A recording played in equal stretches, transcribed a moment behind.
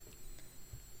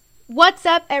What's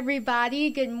up, everybody?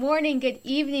 Good morning, good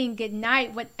evening, good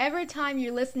night. Whatever time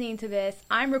you're listening to this,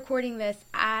 I'm recording this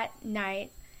at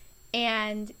night,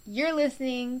 and you're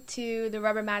listening to the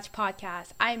Rubber Match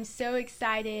Podcast. I'm so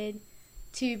excited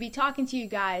to be talking to you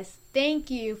guys. Thank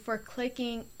you for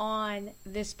clicking on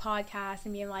this podcast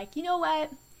and being like, you know what?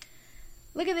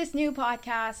 Look at this new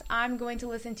podcast. I'm going to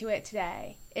listen to it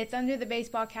today. It's under the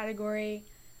baseball category.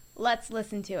 Let's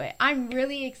listen to it. I'm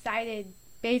really excited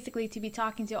basically to be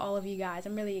talking to all of you guys.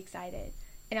 I'm really excited,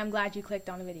 and I'm glad you clicked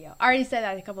on the video. I already said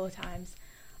that a couple of times,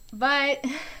 but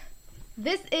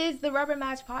this is the Rubber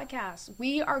Match Podcast.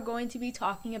 We are going to be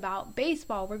talking about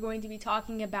baseball. We're going to be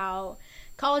talking about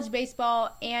college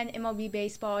baseball and MLB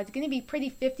baseball. It's going to be pretty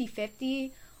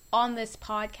 50-50 on this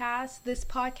podcast. This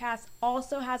podcast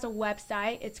also has a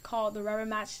website. It's called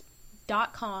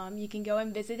therubbermatch.com. You can go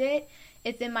and visit it.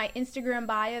 It's in my Instagram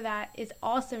bio that is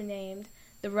also named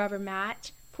The Rubber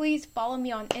Match. Please follow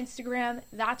me on Instagram.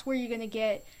 That's where you're going to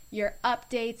get your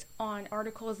updates on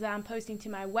articles that I'm posting to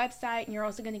my website, and you're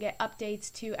also going to get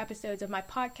updates to episodes of my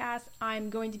podcast. I'm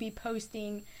going to be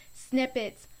posting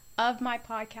snippets of my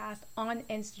podcast on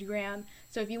Instagram.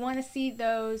 So if you want to see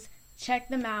those, check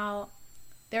them out.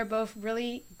 They're both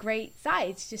really great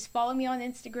sites. Just follow me on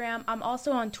Instagram. I'm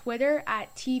also on Twitter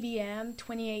at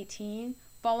TBM2018.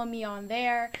 Follow me on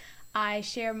there. I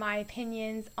share my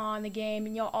opinions on the game,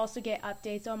 and you'll also get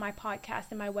updates on my podcast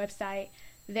and my website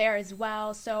there as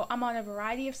well. So I'm on a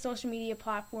variety of social media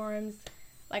platforms.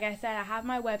 Like I said, I have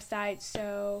my website,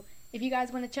 so if you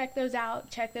guys want to check those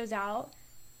out,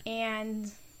 and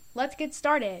let's get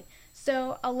started.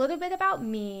 So a little bit about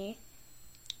me.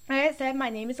 Like I said, my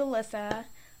name is Alyssa.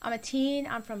 I'm a teen.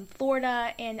 I'm from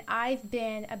Florida, and I've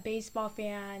been a baseball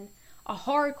fan, a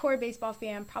hardcore baseball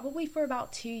fan, probably for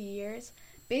about 2 years.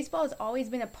 Baseball has always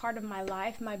been a part of my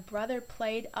life. My brother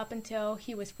played up until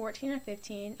he was 14 or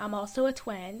 15. I'm also a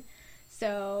twin,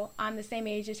 so I'm the same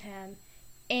age as him.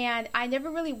 And I never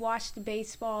really watched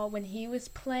baseball when he was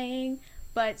playing,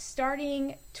 but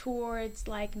starting towards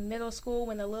like middle school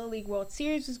when the Little League World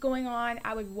Series was going on,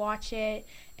 I would watch it.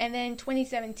 And then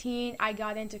 2017, I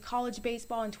got into college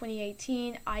baseball. In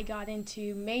 2018, I got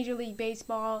into Major League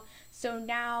Baseball. So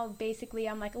now, basically,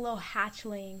 I'm like a little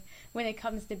hatchling when it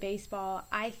comes to baseball.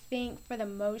 I think, for the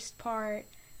most part,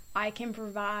 I can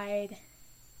provide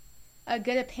a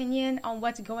good opinion on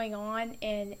what's going on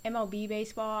in MLB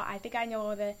baseball. I think I know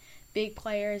all the big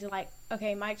players. Like,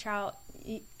 okay, Mike Trout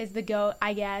is the GOAT,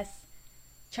 I guess.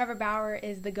 Trevor Bauer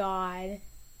is the god.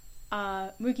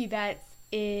 Mookie Betts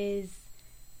is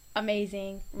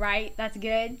amazing, right? That's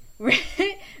good.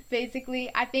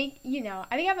 Basically, I think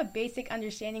I have a basic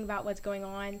understanding about what's going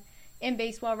on in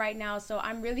baseball right now, so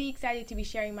I'm really excited to be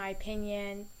sharing my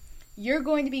opinion. You're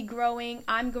going to be growing.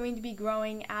 I'm going to be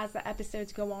growing as the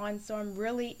episodes go on, so I'm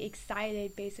really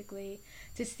excited, basically,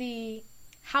 to see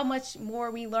how much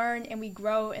more we learn and we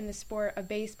grow in the sport of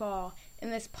baseball. In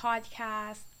this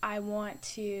podcast, I want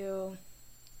to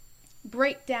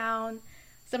break down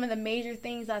some of the major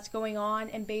things that's going on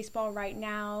in baseball right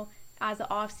now. As the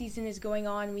off season is going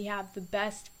on, we have the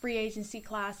best free agency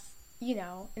class, in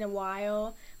a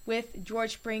while, with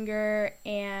George Springer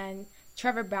and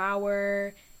Trevor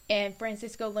Bauer and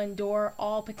Francisco Lindor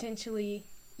all potentially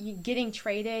getting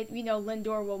traded.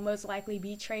 Lindor will most likely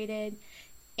be traded.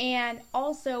 And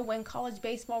also, when college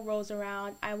baseball rolls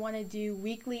around, I want to do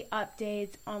weekly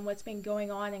updates on what's been going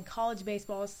on in college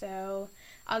baseball. So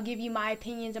I'll give you my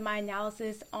opinions and my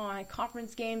analysis on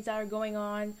conference games that are going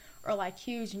on, or like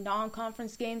huge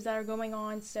non-conference games that are going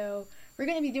on. So we're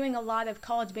going to be doing a lot of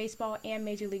college baseball and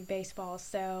Major League Baseball.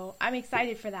 So I'm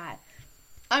excited for that.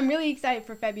 I'm really excited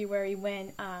for February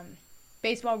when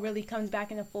baseball really comes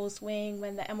back into full swing,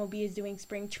 when the MLB is doing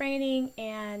spring training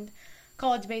and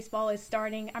college baseball is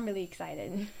starting. I'm really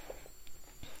excited.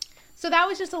 So that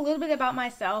was just a little bit about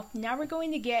myself. Now we're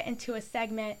going to get into a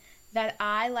segment that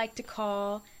I like to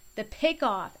call the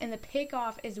Pickoff. And the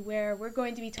Pickoff is where we're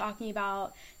going to be talking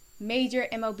about major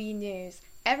MLB news.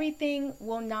 Everything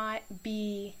will not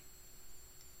be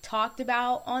talked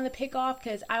about on the Pickoff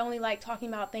because I only like talking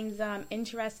about things that I'm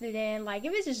interested in. Like,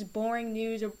 if it's just boring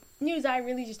news or news I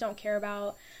really just don't care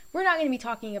about, we're not going to be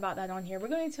talking about that on here. We're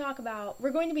going to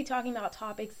be talking about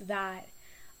topics that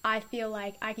I feel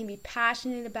like I can be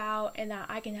passionate about and that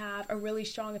I can have a really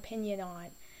strong opinion on,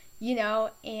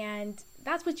 and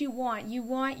that's what you want. You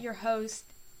want your host,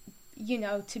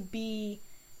 to be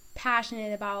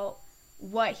passionate about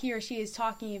what he or she is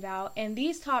talking about. And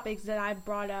these topics that I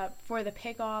brought up for the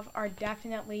Pickoff are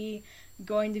definitely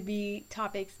going to be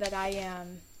topics that I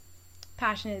am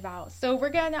passionate about. So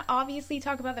we're going to obviously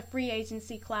talk about the free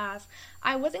agency class.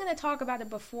 I wasn't going to talk about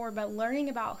it before, but learning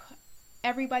about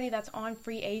everybody that's on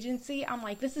free agency, I'm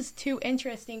like, this is too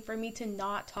interesting for me to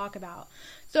not talk about.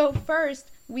 So first,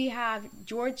 we have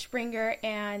George Springer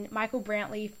and Michael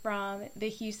Brantley from the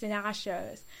Houston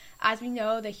Astros. As we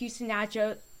know, the Houston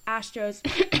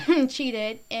Astros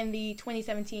cheated in the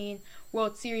 2017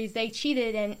 World Series. They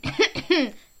cheated in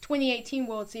 2018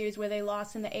 World Series where they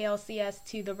lost in the ALCS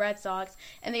to the Red Sox.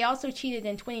 And they also cheated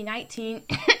in 2019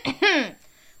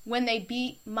 when they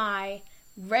beat my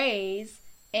Rays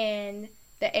in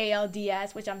the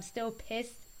ALDS, which I'm still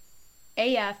pissed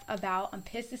AF about. I'm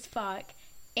pissed as fuck.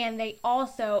 And they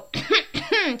also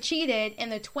cheated in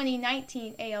the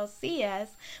 2019 ALCS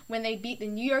when they beat the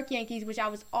New York Yankees, which I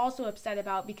was also upset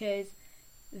about because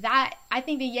I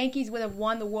think the Yankees would have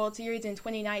won the World Series in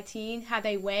 2019 had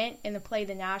they went and played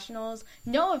the Nationals.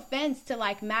 No offense to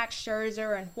like Max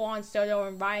Scherzer and Juan Soto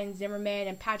and Ryan Zimmerman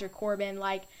and Patrick Corbin,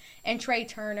 like, and Trey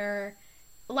Turner.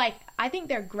 Like, I think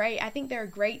they're great. I think they're a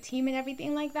great team and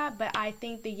everything like that. But I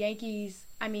think the Yankees,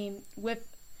 I mean, with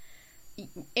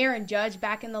Aaron Judge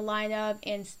back in the lineup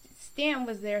and Stanton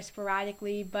was there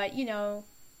sporadically, but you know,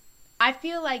 I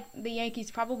feel like the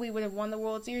Yankees probably would have won the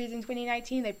World Series in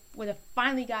 2019. They would have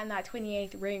finally gotten that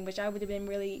 28th ring, which I would have been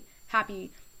really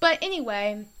happy. But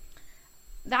anyway,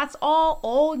 that's all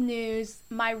old news.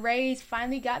 My Rays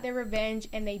finally got their revenge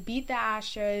and they beat the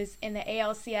Astros in the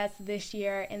ALCS this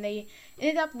year, and they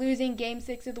ended up losing Game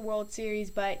 6 of the World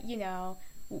Series, but you know,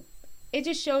 it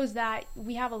just shows that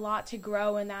we have a lot to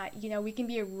grow and that, you know, we can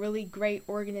be a really great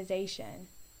organization.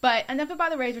 But enough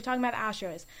about the Rays. We're talking about the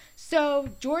Astros. So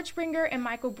George Springer and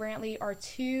Michael Brantley are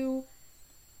two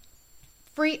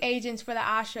free agents for the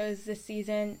Astros this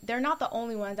season. They're not the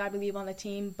only ones, I believe, on the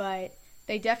team, but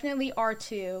they definitely are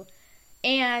two.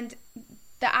 And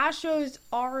the Astros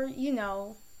are, you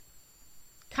know,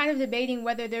 kind of debating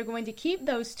whether they're going to keep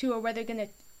those two or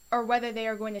whether they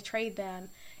are going to trade them.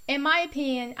 In my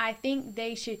opinion, I think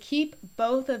they should keep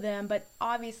both of them, but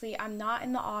obviously I'm not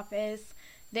in the office.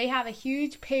 They have a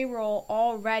huge payroll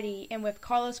already, and with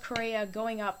Carlos Correa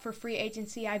going up for free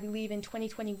agency, I believe, in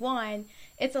 2021,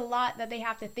 it's a lot that they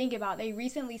have to think about. They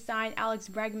recently signed Alex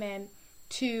Bregman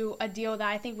to a deal that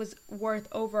I think was worth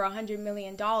over $100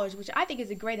 million, which I think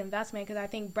is a great investment because I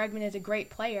think Bregman is a great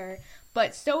player,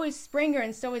 but so is Springer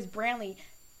and so is Brantley.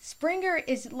 Springer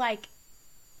is like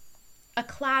a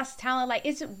class talent, like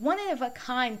it's one of a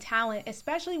kind talent,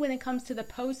 especially when it comes to the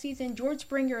postseason. George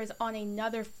Springer is on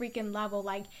another freaking level.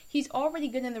 Like, he's already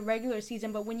good in the regular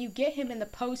season, but when you get him in the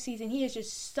postseason, he is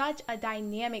just such a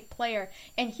dynamic player,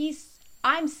 and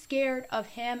I'm scared of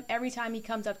him every time he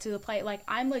comes up to the plate. Like,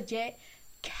 I'm legit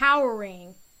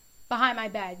cowering behind my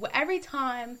bed. Well, every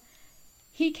time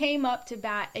he came up to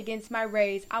bat against my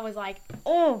Rays, I was like,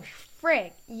 oh,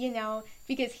 frick, you know,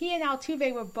 because he and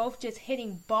Altuve were both just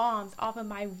hitting bombs off of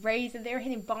my Rays, and they were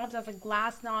hitting bombs off of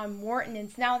Glasnow and Morton and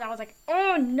Snell, and I was like,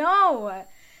 oh, no,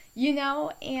 you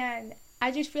know, and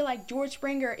I just feel like George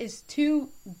Springer is too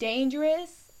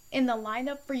dangerous in the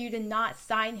lineup for you to not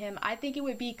sign him. I think it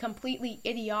would be completely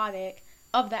idiotic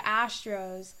of the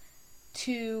Astros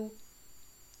to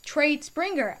trade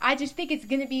Springer. I just think it's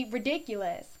going to be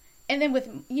ridiculous. And then with,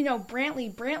 you know,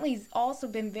 Brantley's also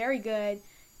been very good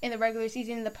in the regular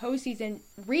season, in the postseason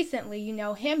recently. You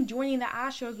know, him joining the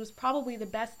Astros was probably the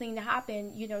best thing to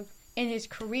happen, you know, in his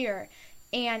career.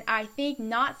 And I think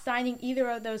not signing either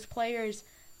of those players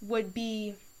would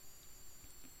be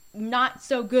not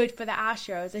so good for the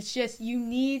Astros. It's just, you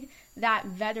need that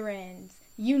veterans.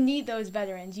 You need those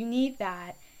veterans. You need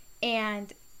that.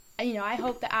 And, you know, I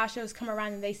hope the Astros come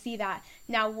around and they see that.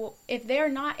 Now, if they're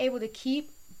not able to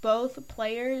keep both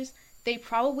players, they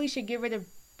probably should get rid of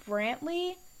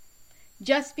Brantley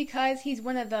just because he's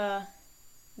one of the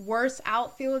worst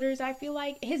outfielders. I feel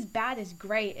like his bat is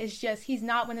great. It's just he's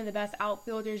not one of the best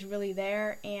outfielders really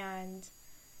there. And,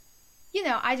 you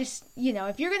know, I just, you know,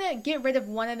 if you're going to get rid of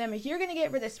one of them, if you're going to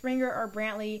get rid of Springer or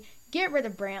Brantley, get rid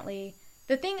of Brantley.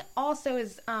 The thing also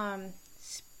is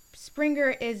Springer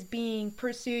is being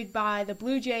pursued by the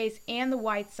Blue Jays and the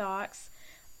White Sox.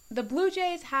 The Blue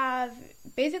Jays have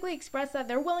basically expressed that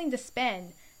they're willing to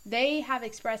spend. They have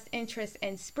expressed interest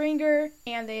in Springer,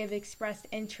 and they have expressed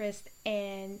interest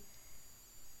in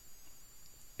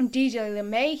DJ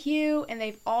LeMahieu, and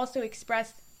they've also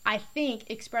expressed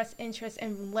interest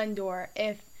in Lindor.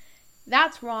 If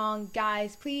that's wrong,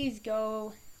 guys, please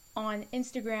go on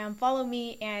Instagram, follow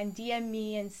me, and DM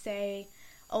me and say,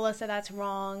 Alyssa, that's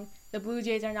wrong. The Blue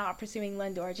Jays are not pursuing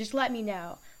Lindor. Just let me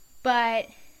know. But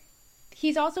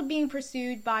he's also being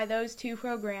pursued by those two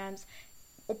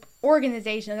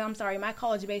organizations. I'm sorry, my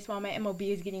college baseball, my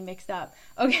MLB is getting mixed up.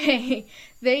 Okay,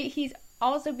 he's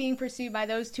also being pursued by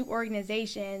those two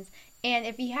organizations. And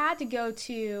if he had to go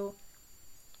to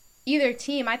either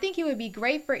team, I think he would be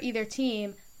great for either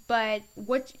team. But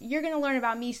what you're going to learn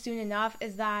about me soon enough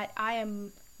is that I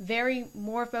am very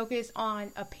more focused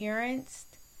on appearance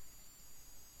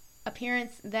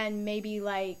than maybe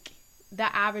like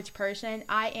the average person.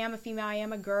 I am a female, I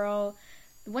am a girl.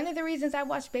 One of the reasons I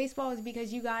watch baseball is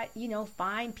because you got,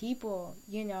 fine people,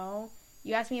 You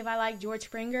ask me if I like George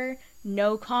Springer,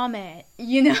 no comment,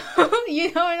 you know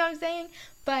what I'm saying?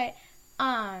 But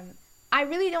I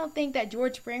really don't think that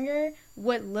George Springer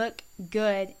would look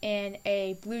good in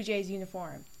a Blue Jays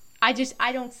uniform. I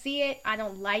don't see it. I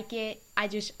don't like it. I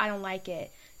don't like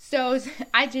it. So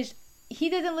he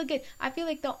doesn't look good. I feel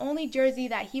like the only jersey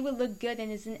that he would look good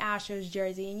in is an Astros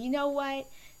jersey. And you know what?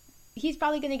 He's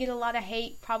probably going to get a lot of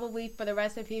hate probably for the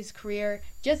rest of his career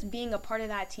just being a part of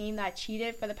that team that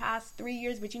cheated for the past 3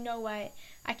 years. But you know what?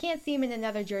 I can't see him in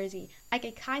another jersey. I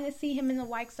could kind of see him in the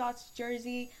White Sox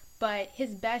jersey, but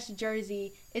his best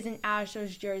jersey is an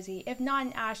Astros jersey. If not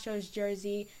an Astros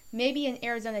jersey, maybe an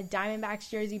Arizona Diamondbacks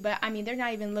jersey. But, I mean, they're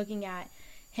not even looking at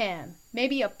him.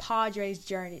 Maybe a Padres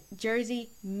jersey,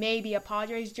 maybe a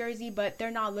Padres jersey, but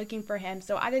they're not looking for him.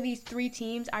 So out of these three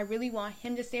teams, I really want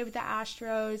him to stay with the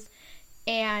Astros.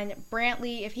 And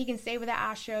Brantley, if he can stay with the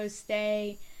Astros,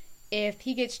 stay. If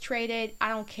he gets traded, I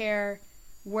don't care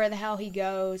where the hell he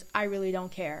goes. I really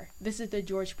don't care. This is the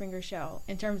George Springer Show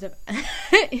in terms of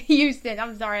Houston.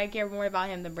 I'm sorry, I care more about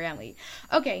him than Brantley.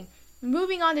 Okay,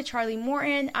 moving on to Charlie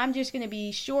Morton. I'm just going to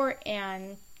be short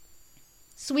and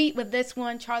sweet with this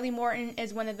one. Charlie Morton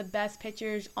is one of the best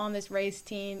pitchers on this Rays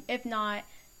team, if not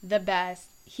the best.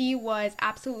 He was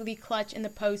absolutely clutch in the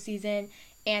postseason,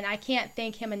 and I can't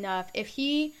thank him enough. If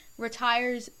he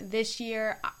retires this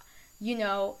year,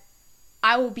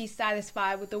 I will be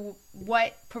satisfied with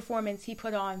what performance he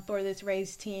put on for this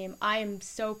Rays team. I am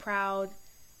so proud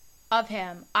of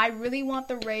him. I really want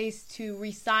the Rays to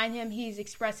re-sign him. He's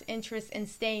expressed interest in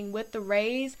staying with the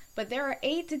Rays, but there are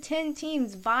 8 to 10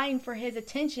 teams vying for his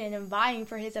attention and vying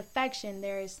for his affection.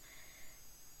 There's,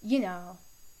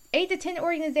 8 to 10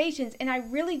 organizations, and I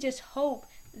really just hope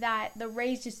that the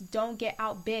Rays just don't get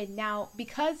outbid. Now,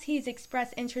 because he's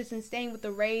expressed interest in staying with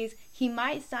the Rays, he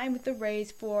might sign with the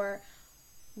Rays for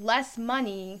less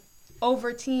money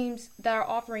over teams that are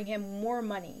offering him more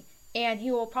money. And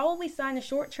he will probably sign a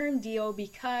short-term deal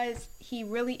because he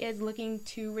really is looking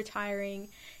to retiring.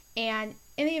 And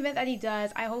in the event that he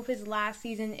does, I hope his last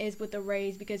season is with the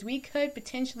Rays because we could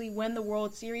potentially win the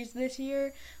World Series this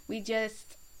year. We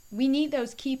need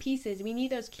those key pieces. We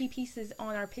need those key pieces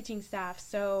on our pitching staff.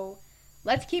 So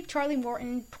let's keep Charlie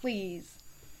Morton, please.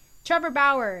 Trevor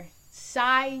Bauer,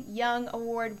 Cy Young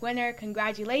Award winner.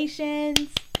 Congratulations.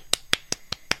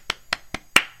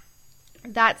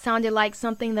 That sounded like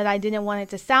something that I didn't want it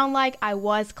to sound like. I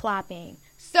was clapping.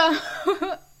 So,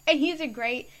 and he's a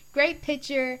great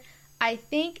pitcher. I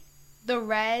think the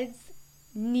Reds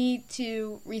need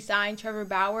to re-sign Trevor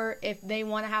Bauer if they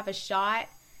want to have a shot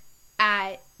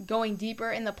at going deeper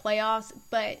in the playoffs.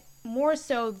 But more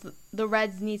so, the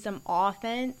Reds need some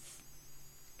offense.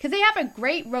 Because they have a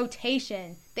great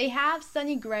rotation. They have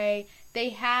Sonny Gray. They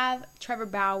have Trevor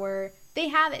Bauer. They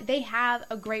have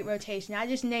a great rotation. I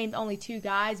just named only 2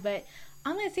 guys, but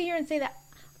I'm going to sit here and say that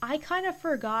I kind of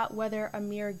forgot whether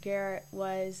Amir Garrett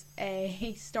was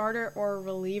a starter or a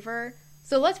reliever.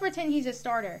 So let's pretend he's a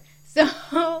starter.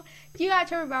 So you got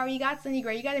Trevor Bauer, you got Sonny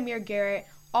Gray, you got Amir Garrett,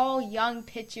 all young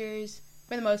pitchers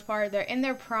for the most part. They're in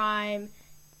their prime,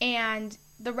 and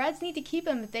the Reds need to keep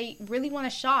them if they really want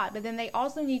a shot, but then they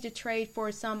also need to trade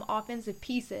for some offensive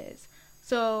pieces.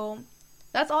 So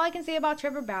that's all I can say about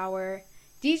Trevor Bauer.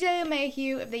 DJ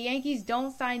LeMahieu, if the Yankees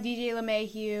don't sign DJ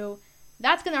LeMahieu,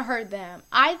 that's going to hurt them.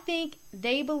 I think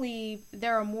they believe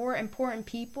there are more important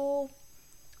people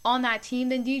on that team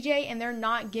than DJ, and they're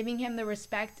not giving him the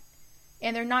respect,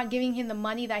 and they're not giving him the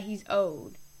money that he's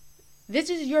owed. This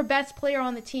is your best player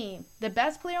on the team. The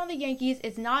best player on the Yankees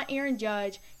is not Aaron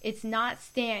Judge, it's not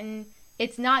Stanton,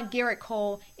 it's not Garrett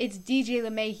Cole, it's DJ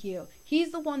LeMahieu.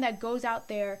 He's the one that goes out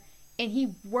there and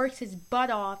he works his butt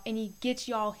off, and he gets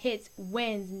y'all hits,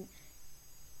 wins.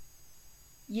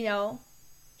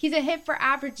 He's a hit for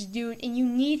average dude, and you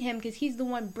need him because he's the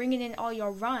one bringing in all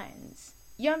your runs.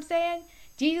 You know what I'm saying?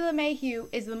 DJ LeMahieu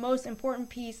is the most important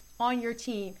piece on your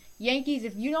team. Yankees,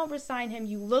 if you don't resign him,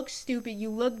 you look stupid,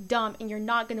 you look dumb, and you're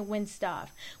not going to win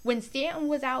stuff. When Stanton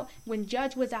was out, when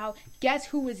Judge was out, guess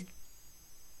who was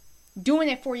doing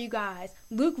it for you guys?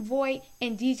 Luke Voit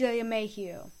and DJ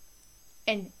LeMahieu.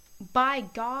 And by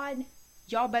God,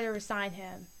 y'all better resign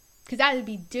him. Because that would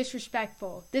be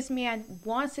disrespectful. This man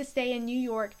wants to stay in New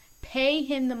York, Pay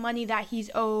him the money that he's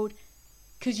owed,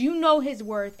 because you know his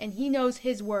worth and he knows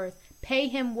his worth. Pay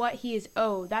him what he is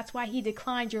owed. That's why he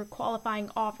declined your qualifying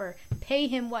offer. Pay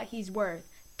him what he's worth.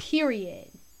 Period.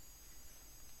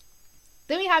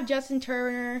 Then we have Justin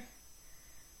Turner.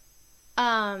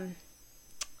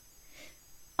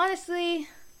 Honestly,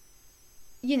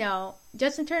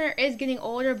 Justin Turner is getting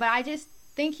older, but I just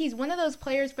think he's one of those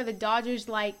players for the Dodgers,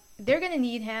 like, they're going to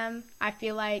need him. I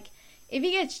feel like if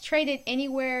he gets traded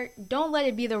anywhere, don't let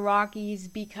it be the Rockies,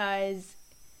 because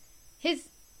his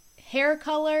hair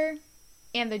color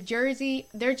and the jersey,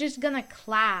 they're just going to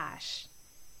clash.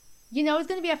 It's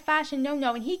going to be a fashion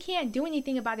no-no, and he can't do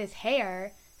anything about his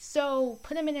hair. So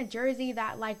put him in a jersey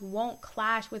that, like, won't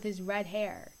clash with his red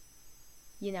hair.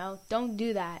 Don't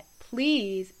do that.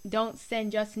 Please don't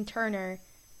send Justin Turner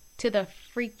to the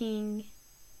freaking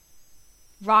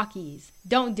Rockies.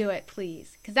 Don't do it,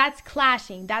 please. Because that's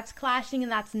clashing. That's clashing,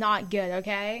 and that's not good,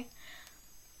 okay?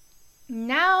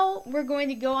 Now we're going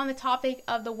to go on the topic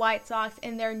of the White Sox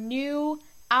and their new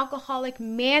alcoholic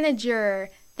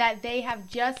manager that they have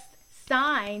just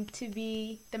signed to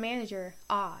be the manager,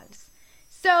 Oz.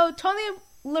 So Tony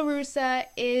La Russa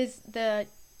is the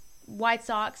White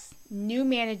Sox new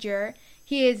manager.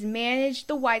 He has managed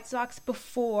the White Sox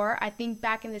before, I think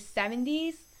back in the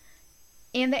 70s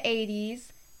and the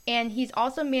 80s. And he's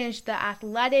also managed the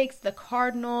Athletics, the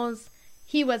Cardinals.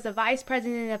 He was the vice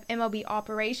president of MLB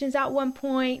operations at one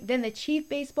point, then the chief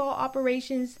baseball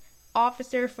operations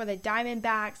officer for the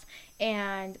Diamondbacks.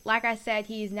 And like I said,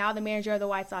 he is now the manager of the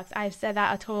White Sox. I've said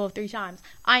that a total of 3 times.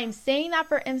 I am saying that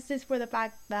for emphasis for the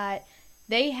fact that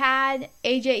they had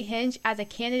AJ Hinch as a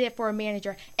candidate for a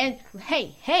manager. And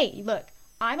hey, look,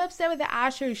 I'm upset with the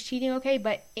Astros cheating, okay?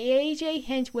 But AJ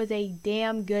Hinch was a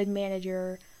damn good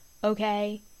manager,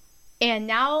 okay? And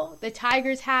now the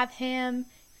Tigers have him,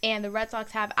 and the Red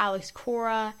Sox have Alex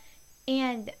Cora.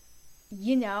 And,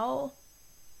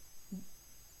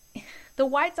 the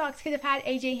White Sox could have had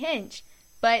AJ Hinch,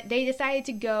 but they decided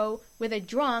to go with a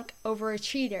drunk over a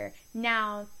cheater.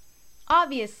 Now,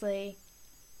 obviously,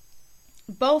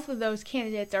 both of those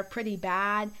candidates are pretty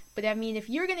bad, but I mean, if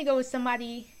you're going to go with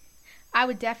somebody, I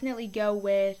would definitely go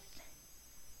with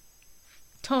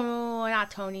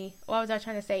AJ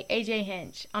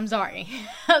Hinch. I'm sorry.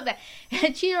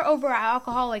 A cheater over an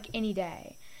alcoholic any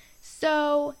day.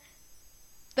 So,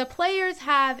 the players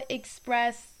have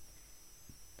expressed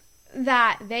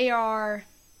that they are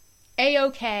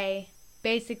A-okay,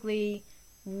 basically,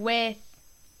 with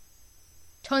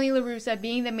Tony La Russa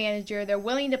being the manager. They're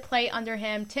willing to play under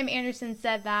him. Tim Anderson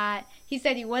said that. He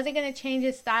said he wasn't going to change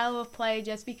his style of play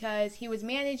just because he was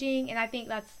managing, and I think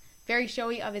that's very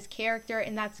showy of his character,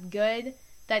 and that's good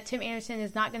that Tim Anderson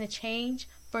is not going to change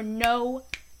for no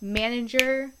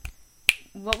manager.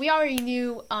 Well, we already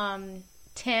knew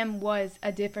Tim was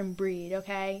a different breed,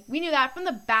 okay? We knew that from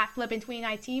the bat flip in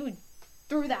 2019. We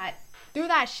threw that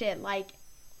shit, like,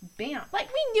 bam. Like,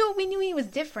 we knew he was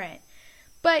different.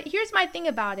 But here's my thing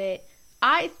about it.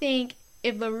 I think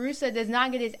if La Russa does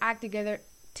not get his act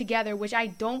together, which I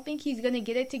don't think he's going to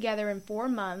get it together in 4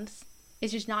 months,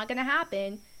 it's just not going to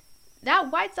happen,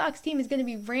 that White Sox team is going to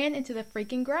be ran into the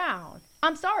freaking ground.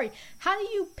 I'm sorry. How do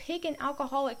you pick an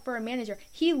alcoholic for a manager?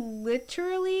 He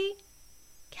literally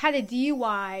had a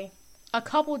DUI a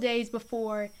couple days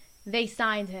before they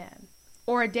signed him,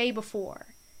 or a day before.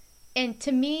 And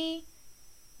to me,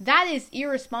 that is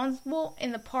irresponsible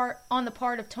on the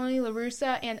part of Tony La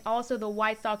Russa and also the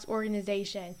White Sox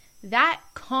organization. That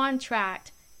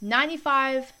contract,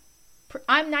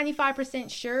 I'm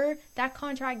 95% sure that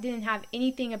contract didn't have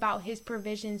anything about his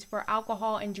provisions for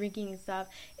alcohol and drinking and stuff.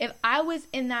 If I was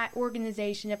in that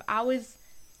organization, if I was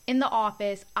in the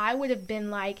office, I would have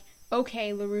been like,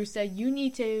 okay, La Russa, you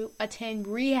need to attend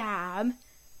rehab.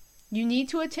 You need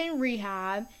to attend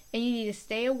rehab, and you need to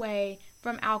stay away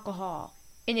from alcohol.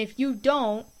 And if you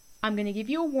don't, I'm going to give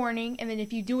you a warning, and then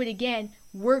if you do it again,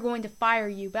 we're going to fire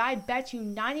you. But I bet you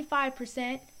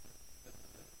 95%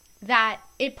 that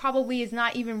it probably is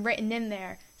not even written in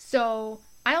there. So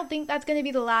I don't think that's going to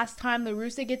be the last time La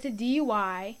Russa gets a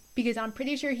DUI, because I'm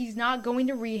pretty sure he's not going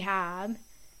to rehab.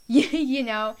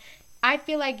 I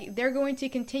feel like they're going to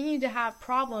continue to have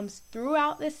problems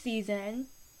throughout the season,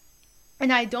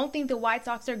 and I don't think the White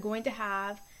Sox are going to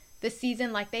have the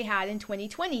season like they had in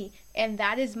 2020. And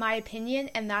that is my opinion,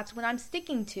 and that's what I'm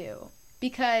sticking to.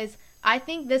 Because I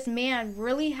think this man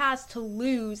really has to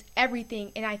lose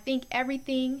everything, and I think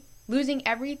losing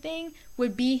everything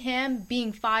would be him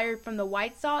being fired from the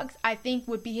White Sox. I think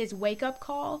would be his wake-up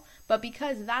call. But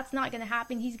because that's not going to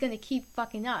happen, he's going to keep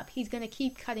fucking up. He's going to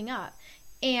keep cutting up.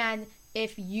 And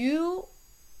if you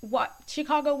what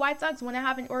Chicago White Sox want to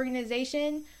have an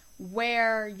organization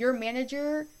where your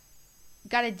manager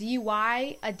got a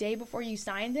DUI a day before you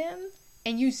signed him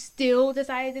and you still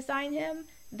decided to sign him,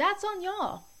 that's on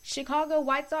y'all. Chicago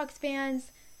White Sox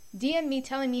fans, DM me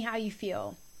telling me how you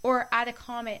feel, or add a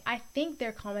comment. I think there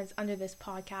are comments under this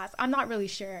podcast. I'm not really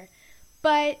sure.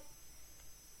 But,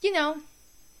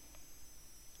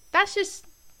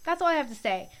 that's all I have to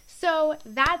say. So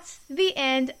that's the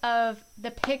end of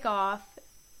the pickoff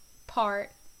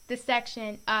part, the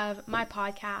section of my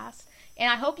podcast.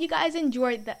 And I hope you guys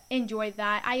enjoyed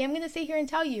that. I am going to sit here and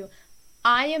tell you,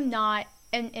 I am not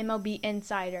an MLB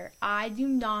insider. I do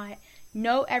not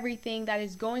know everything that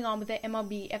is going on with the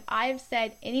MLB. If I have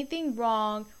said anything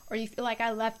wrong, or you feel like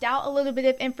I left out a little bit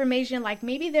of information, like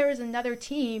maybe there is another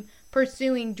team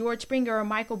pursuing George Springer or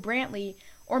Michael Brantley,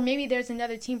 or maybe there's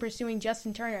another team pursuing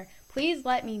Justin Turner, please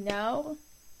let me know.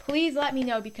 Please let me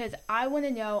know, because I want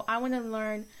to know. I want to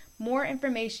learn more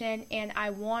information, and I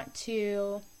want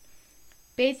to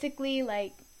basically,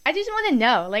 I just want to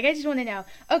know.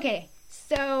 Okay,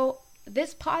 so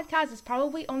this podcast is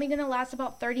probably only going to last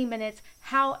about 30 minutes.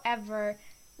 However,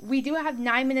 we do have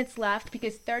 9 minutes left,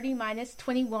 because 30 minus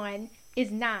 21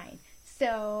 is 9.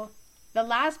 So the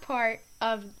last part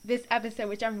of this episode,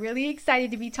 which I'm really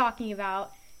excited to be talking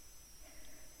about,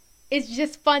 is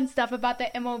just fun stuff about the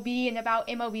MLB and about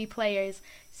MLB players.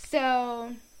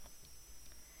 So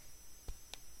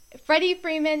Freddie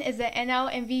Freeman is the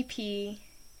NL MVP.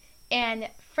 And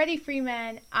Freddie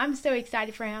Freeman, I'm so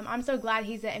excited for him. I'm so glad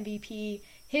he's the MVP.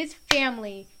 His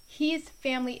family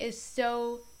is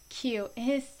so cute.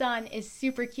 His son is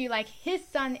super cute. His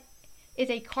son is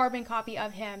a carbon copy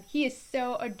of him. He is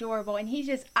so adorable, and he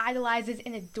just idolizes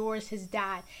and adores his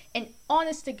dad. And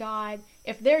honest to God,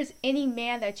 if there's any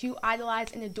man that you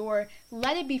idolize and adore,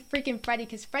 let it be freaking Freddie,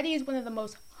 because Freddie is one of the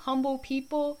most humble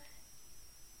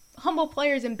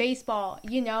players in baseball,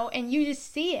 and you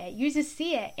just see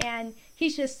it, and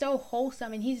he's just so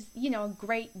wholesome, and he's, a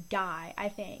great guy, I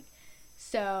think.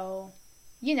 So,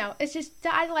 it's just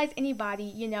to idolize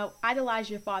anybody, idolize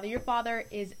your father. Your father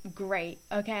is great,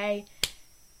 okay?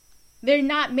 There are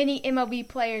not many MLB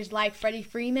players like Freddie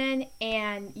Freeman,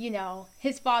 and,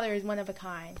 his father is one of a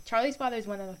kind. Charlie's father is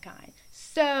one of a kind.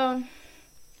 So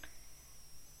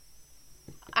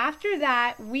after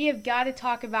that, we have got to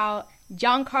talk about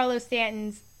Giancarlo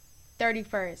Stanton's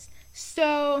 31st.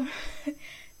 So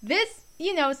this,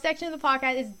 section of the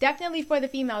podcast is definitely for the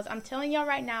females. I'm telling y'all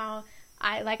right now,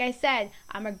 like I said,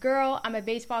 I'm a girl, I'm a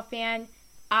baseball fan.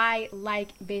 I like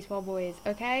baseball boys,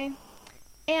 okay?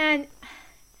 And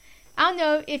I don't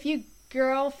know if you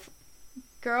girl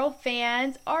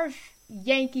fans are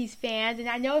Yankees fans, and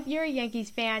I know if you're a Yankees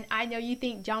fan, I know you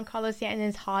think Giancarlo Stanton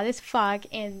is hot as fuck,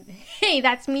 and hey,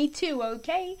 that's me too,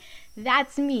 okay?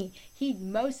 That's me. He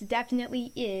most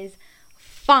definitely is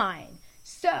fine.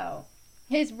 So,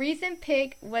 his recent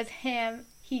pick was him.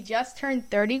 He just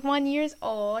turned 31 years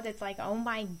old. It's like, oh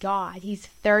my God, he's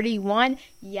 31.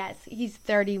 Yes, he's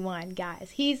 31,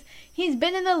 guys. He's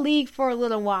been in the league for a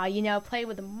little while. Played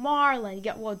with the Marlins.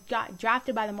 Got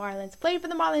drafted by the Marlins. Played for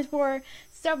the Marlins for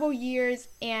several years,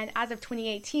 and as of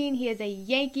 2018, he is a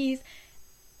Yankees.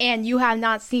 And you have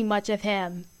not seen much of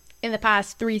him in the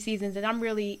past 3 seasons, and I'm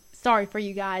really sorry for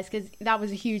you guys, because that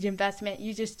was a huge investment.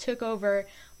 You just took over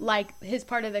his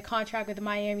part of the contract with the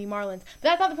Miami Marlins. But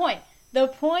that's not the point. The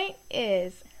point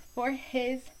is, for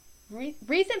his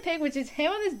recent pick, which is him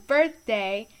on his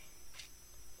birthday,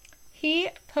 he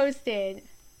posted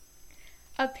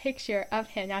a picture of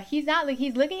him. Now, he's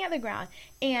looking at the ground,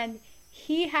 and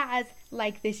he has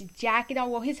this jacket on.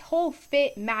 Well, his whole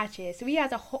fit matches. So he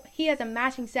has a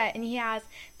matching set, and he has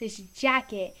this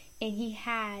jacket, and he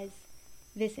has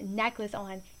this necklace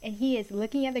on, and he is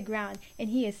looking at the ground, and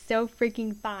he is so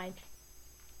freaking fine.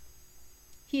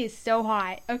 He is so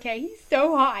hot. Okay, he's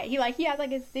so hot. He has a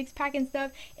 6-pack and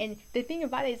stuff. And the thing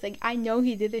about it is I know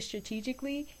he did this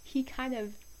strategically. He kind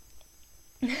of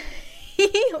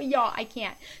y'all, I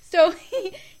can't. So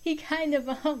he kind of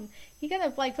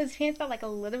puts his pants out a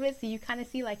little bit, so you kind of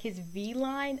see his V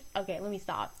line. Okay, let me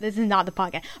stop. This is not the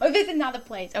podcast. Oh, this is not the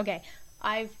place. Okay,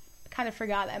 I've kind of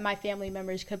forgot that my family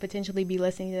members could potentially be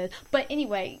listening to this. But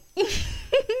anyway, but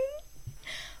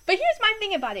here's my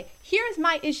thing about it. Here's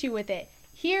my issue with it.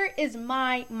 Here is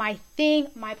my thing,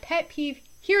 my pet peeve.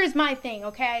 Here is my thing,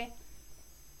 okay?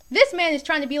 This man is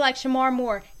trying to be like Shemar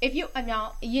Moore. If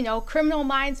Criminal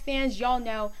Minds fans, y'all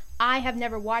know I have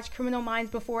never watched Criminal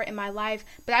Minds before in my life,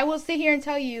 but I will sit here and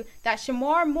tell you that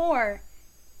Shemar Moore,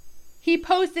 he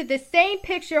posted the same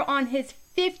picture on his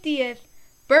 50th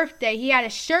birthday. He had a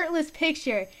shirtless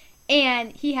picture,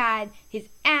 and he had his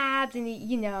abs, and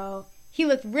He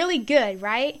looked really good,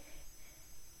 right?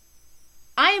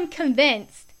 I am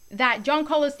convinced that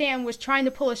Giancarlo Stanton was trying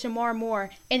to pull a Shamar Moore.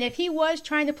 And if he was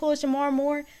trying to pull a Shamar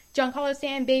Moore, Giancarlo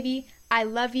Stanton, baby, I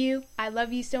love you. I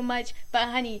love you so much. But,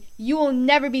 honey, you will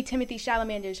never be Timothy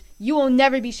Chalamet. You will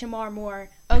never be Shamar Moore,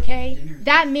 okay?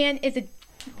 That man is a...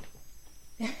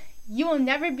 You will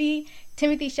never be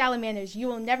Timothy Chalamet. You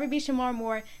will never be Shamar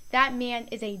Moore. That man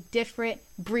is a different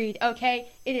breed, okay?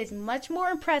 It is much more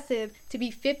impressive to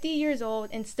be 50 years old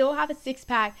and still have a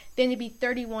six-pack than to be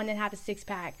 31 and have a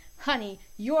six-pack. Honey,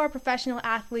 you are a professional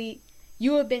athlete.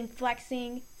 You have been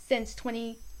flexing since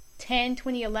 2010,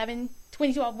 2011,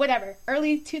 2012, whatever,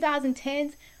 early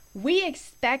 2010s. We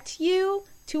expect you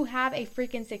to have a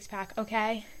freaking six-pack,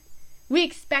 okay? We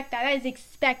expect that. That is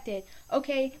expected,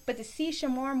 okay? But to see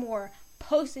Shamar Moore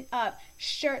posted up,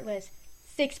 shirtless,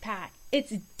 six-pack,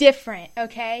 it's different,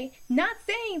 okay? Not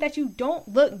saying that you don't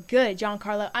look good,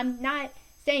 Giancarlo. I'm not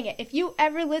saying it. If you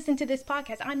ever listen to this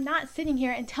podcast, I'm not sitting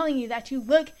here and telling you that you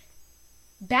look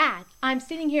bad. I'm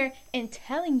sitting here and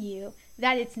telling you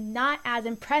that it's not as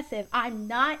impressive. I'm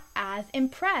not as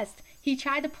impressed. He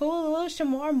tried to pull a little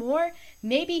Shamar Moore.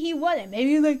 Maybe he wouldn't.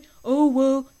 Maybe like, oh,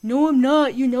 well, no, I'm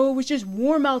not. You know, it was just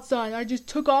warm outside. I just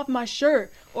took off my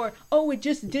shirt. Or, oh, it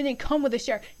just didn't come with a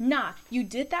shirt. Nah, you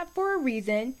did that for a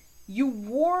reason. You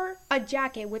wore a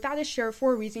jacket without a shirt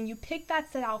for a reason. You picked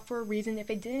that set out for a reason. If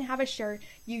it didn't have a shirt,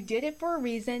 you did it for a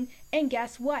reason. And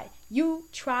guess what? You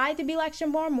tried to be like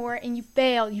Shamar Moore and you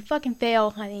failed. You fucking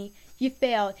failed, honey. You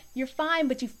failed. You're fine,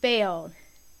 but you failed.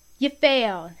 You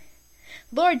failed.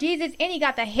 Lord Jesus, and he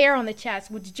got the hair on the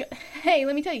chest. Hey,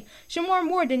 let me tell you, Shamar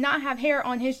Moore did not have hair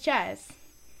on his chest.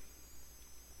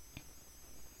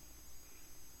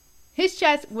 His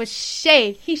chest was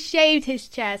shaved. He shaved his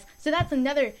chest. So that's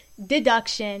another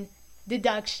deduction.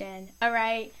 All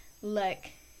right? Look,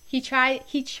 he tried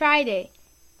it.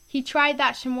 He tried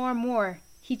that Shamar Moore.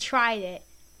 He tried it.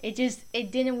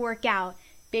 It didn't work out.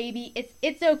 Baby,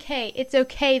 it's okay. It's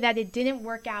okay that it didn't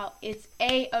work out. It's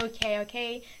A-okay,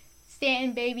 okay?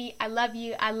 Stanton, baby, I love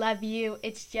you.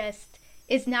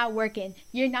 It's not working.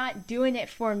 You're not doing it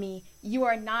for me. You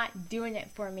are not doing it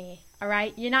for me, all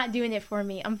right? You're not doing it for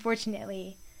me,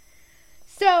 unfortunately.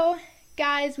 So,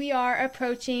 guys, we are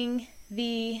approaching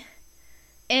the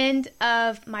end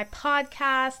of my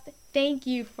podcast. Thank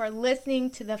you for listening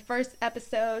to the first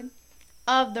episode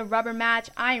of The Rubber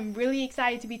Match. I am really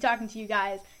excited to be talking to you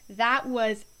guys. That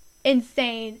was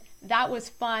insane. That was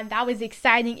fun. That was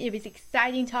exciting. It was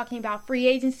exciting talking about free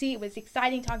agency. It was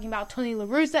exciting talking about Tony La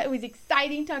Russa. It was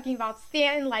exciting talking about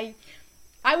Stanton. Like,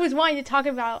 I was wanting to talk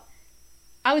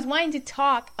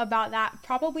about that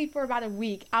probably for about a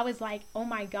week. I was like, oh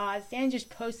my God, Stanton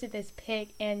just posted this pic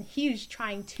and he was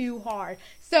trying too hard.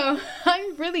 So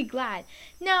I'm really glad.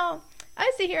 Now,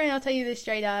 I sit here and I'll tell you this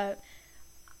straight up.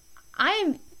 I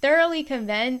am thoroughly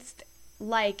convinced,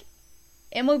 like,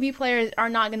 MLB players are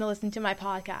not going to listen to my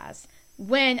podcast.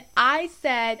 When I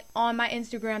said on my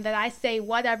Instagram that I say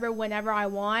whatever whenever I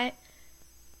want,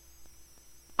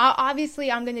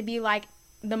 obviously I'm going to be like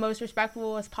the most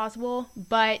respectful as possible.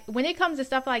 But when it comes to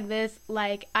stuff like this,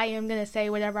 like, I am going to say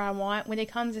whatever I want. When it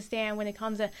comes to Stan, when it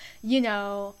comes to, you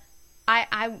know,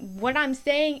 what I'm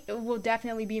saying will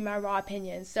definitely be my raw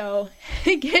opinion. So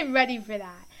get ready for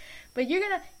that. But you're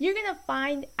gonna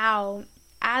find out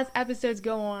as episodes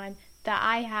go on that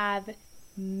I have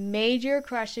major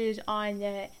crushes on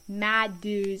the mad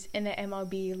dudes in the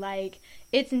MLB. Like,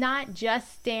 it's not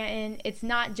just Stanton. It's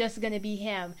not just going to be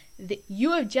him.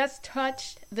 You have just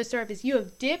touched the surface. You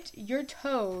have dipped your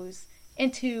toes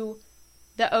into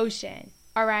the ocean,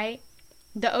 all right?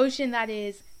 The ocean that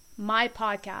is my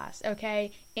podcast,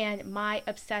 okay? And my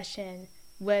obsession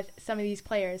with some of these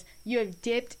players. You have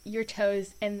dipped your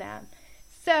toes in them.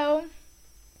 So,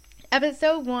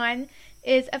 episode 1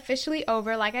 is officially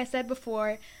over. Like I said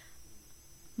before,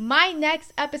 my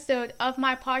next episode of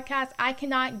my podcast, I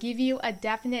cannot give you a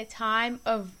definite time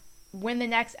of when the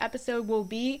next episode will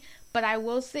be, but I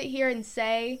will sit here and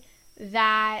say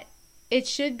that it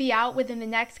should be out within the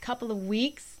next couple of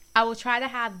weeks. I will try to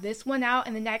have this one out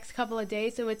in the next couple of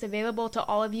days so it's available to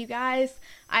all of you guys.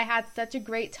 I had such a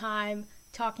great time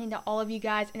talking to all of you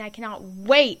guys, and I cannot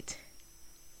wait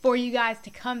for you guys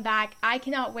to come back. I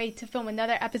cannot wait to film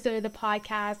another episode of the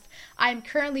podcast. I'm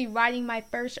currently writing my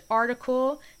first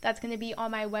article that's going to be on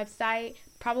my website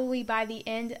probably by the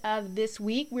end of this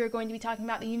week. We're going to be talking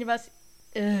about the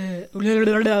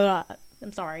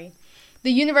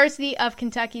University of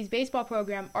Kentucky's baseball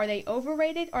program. Are they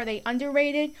overrated? Are they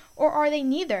underrated? Or are they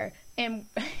neither? And,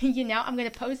 you know, I'm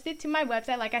going to post it to my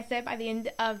website, like I said, by the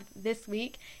end of this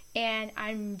week. And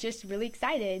I'm just really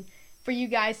excited. for you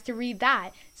guys to read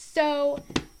that. So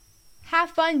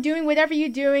have fun doing whatever you're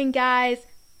doing, guys.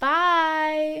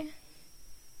 Bye.